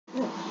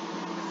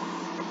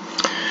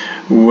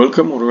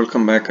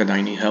Welcome back at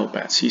INH help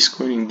at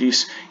C-square. In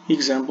this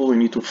example, we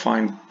need to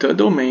find the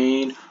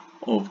domain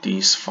of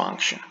this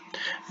function.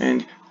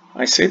 And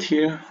I said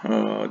here,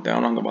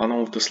 down on the bottom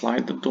of the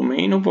slide, the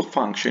domain of a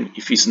function,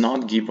 if it's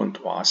not given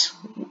to us,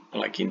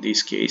 like in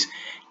this case,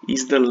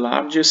 is the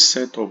largest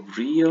set of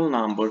real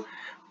number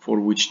for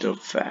which the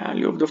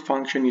value of the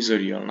function is a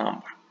real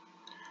number.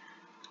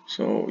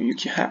 So you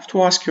have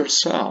to ask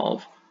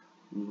yourself,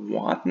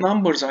 what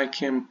numbers I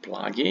can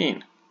plug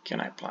in? Can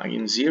I plug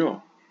in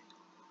 0?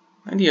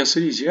 And the answer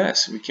is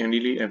yes, we can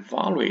really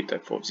evaluate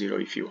f of 0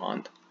 if you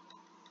want.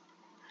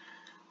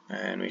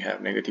 And we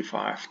have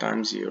 -5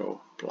 times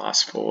 0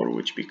 plus 4,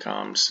 which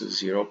becomes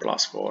 0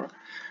 plus 4,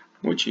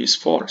 which is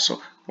 4.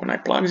 So when I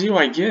plug 0,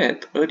 I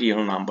get a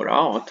real number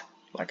out,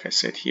 like I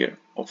said here,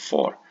 of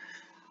 4.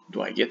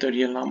 Do I get a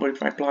real number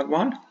if I plug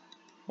 1?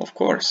 Of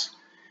course.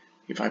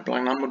 If I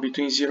plug number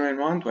between 0 and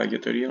 1, do I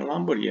get a real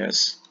number?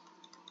 Yes.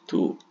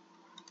 2,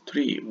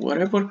 3,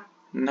 whatever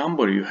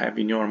number you have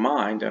in your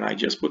mind, and I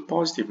just put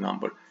positive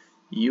number,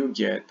 you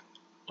get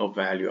a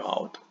value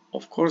out.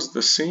 Of course,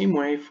 the same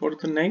way for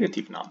the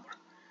negative number,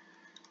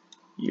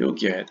 you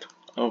get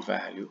a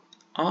value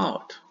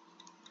out.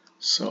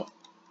 So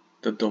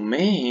the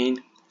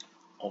domain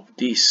of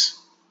this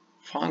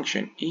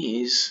function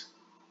is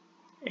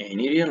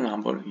any real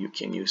number. You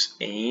can use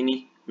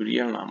any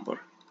real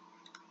number.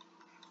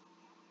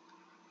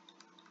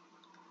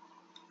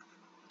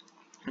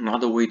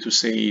 Another way to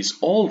say is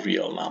all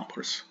real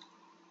numbers.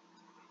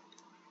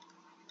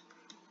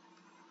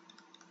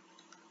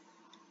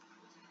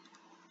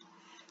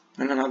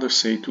 And another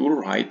say to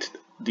write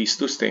these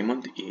two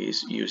statements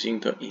is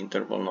using the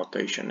interval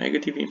notation,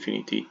 negative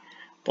infinity,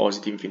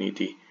 positive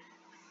infinity,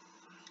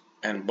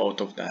 and both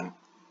of them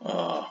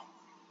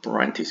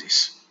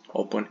parentheses,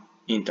 open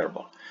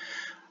interval.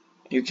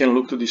 You can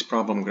look to this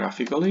problem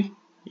graphically.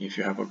 If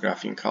you have a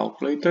graphing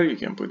calculator, you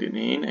can put it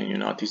in and you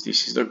notice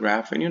this is the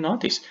graph, and you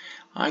notice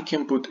I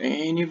can put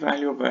any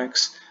value of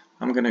x,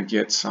 I'm gonna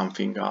get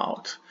something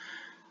out.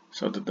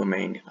 So the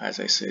domain, as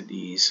I said,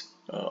 is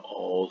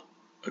all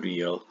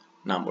real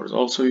numbers.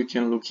 Also, you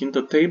can look in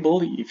the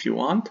table if you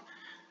want,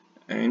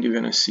 and you're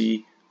gonna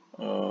see,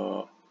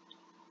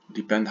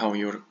 depend how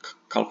your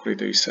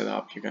calculator is set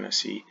up, you're gonna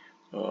see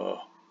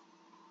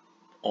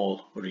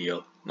all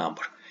real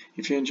number.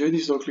 If you enjoyed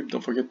this video clip,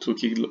 don't forget to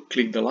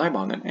click the like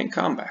button and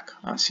come back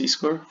on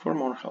C-square for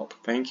more help.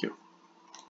 Thank you.